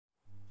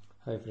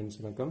Hi friends,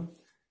 welcome.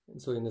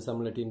 So in the sum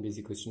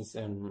Tnpsc questions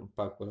and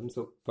பார்க்க போறோம்.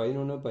 So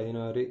 11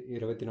 16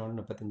 24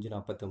 35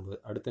 49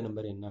 அடுத்த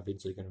number என்ன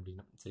அப்படினு சொல்லிக்கணும்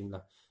அப்படினா சரிங்களா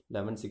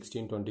 11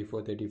 16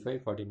 24 35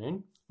 49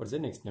 what's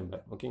the next number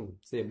okay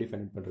so எப்படி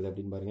ஃபைண்ட் பண்றது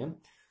அப்படினு பாருங்க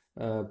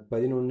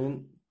 11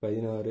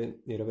 16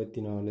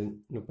 24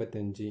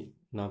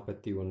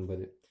 35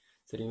 49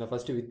 சரிங்களா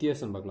ஃபர்ஸ்ட்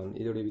வித்தியாசம் பார்க்கலாம்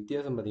இதோட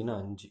வித்தியாசம் பாத்தீங்கன்னா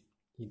 5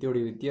 இதோட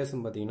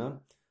வித்தியாசம் பாத்தீங்கன்னா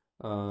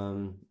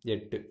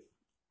 8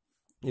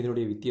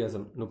 இதனுடைய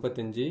வித்தியாசம்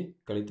 35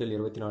 கழித்தல்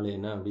 24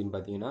 என்ன அப்படின்னு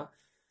பார்த்தீங்கன்னா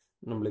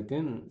நம்மளுக்கு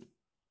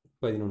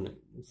 11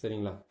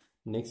 சரிங்களா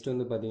நெக்ஸ்ட்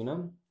வந்து பார்த்தீங்கன்னா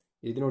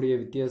இதனுடைய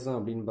வித்தியாசம்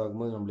அப்படின்னு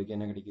பார்க்கும்போது நம்மளுக்கு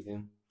என்ன கிடைக்குது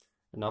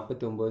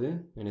 49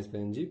 -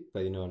 15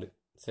 14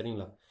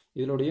 சரிங்களா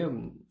இதனுடைய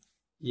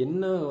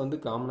என்ன வந்து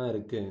காமனாக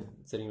இருக்குது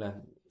சரிங்களா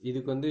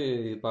இதுக்கு வந்து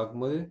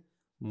பார்க்கும்போது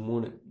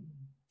 3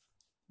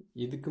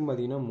 இதுக்கும்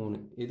பார்த்தீங்கன்னா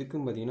 3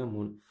 இதுக்கும் பார்த்தீங்கன்னா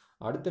 3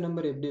 அடுத்த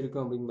நம்பர் எப்படி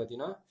இருக்கும் அப்படின்னு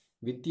பார்த்தீங்கன்னா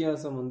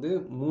வித்தியாசம் வந்து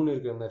 3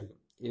 இருக்கிற மாதிரி இருக்கும்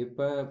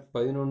இப்போ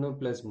 11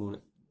 + 3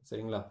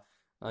 சரிங்களா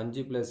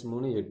 5 +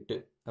 3 8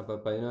 அப்போ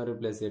 16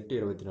 + 8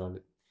 24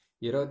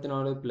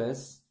 24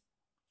 ப்ளஸ்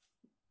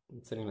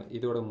சரிங்களா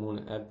இதோட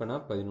 3 ஆட்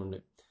பண்ணால் 11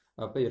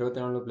 அப்போ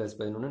 24 +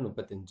 11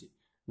 35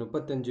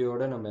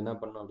 35ஓட நம்ம என்ன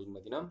பண்ணோம் அப்படின்னு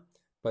பார்த்தீங்கன்னா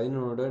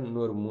 11ஓட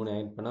இன்னொரு 3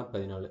 ஆட் பண்ணால்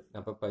 14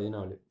 அப்போ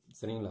 14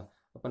 சரிங்களா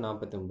அப்போ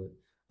 49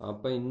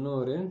 அப்போ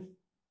இன்னொரு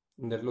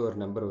இந்த இடத்துல ஒரு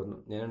நம்பர்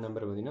வரணும் என்ன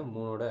நம்பர் பார்த்தீங்கன்னா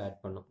 3ஓட ஆட்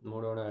பண்ணோம்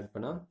 3ஓட ஆட்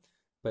பண்ணால்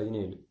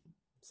 17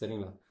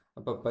 சரிங்களா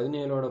அப்போ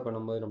 17ஓட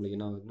பண்ணும்போது நம்மளுக்கு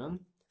என்ன ஆகுதுன்னா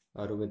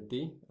 66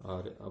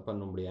 அப்போ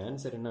நம்மளுடைய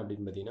ஆன்சர் என்ன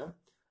அப்படின்னு பார்த்தீங்கன்னா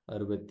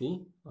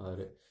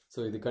 66 ஸோ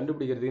இது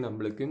கண்டுபிடிக்கிறதுக்கு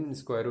நம்மளுக்கு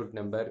ஸ்கொயர் ரூட்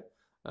நம்பர்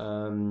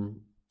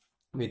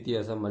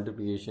வித்தியாசம்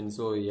மல்டிப்ளிகேஷன்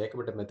ஸோ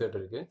ஏகப்பட்ட மெத்தட்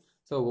இருக்குது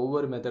ஸோ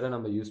ஒவ்வொரு மெத்தடை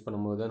நம்ம யூஸ்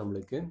பண்ணும்போது தான்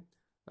நம்மளுக்கு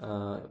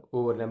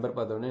ஒவ்வொரு நம்பர்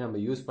பார்த்தோன்னே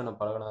நம்ம யூஸ் பண்ண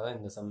பழகினா தான்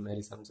இந்த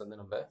மாரி சம்ஸ் வந்து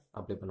நம்ம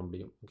அப்ளை பண்ண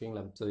முடியும்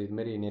ஓகேங்களா ஸோ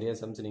இதுமாரி நிறைய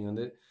சம்ஸ் நீங்கள்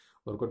வந்து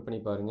ஒர்க் அவுட்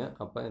பண்ணி பாருங்கள்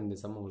அப்போ இந்த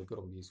சம் உங்களுக்கு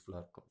ரொம்ப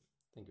யூஸ்ஃபுல்லாக இருக்கும்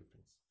தேங்க்யூ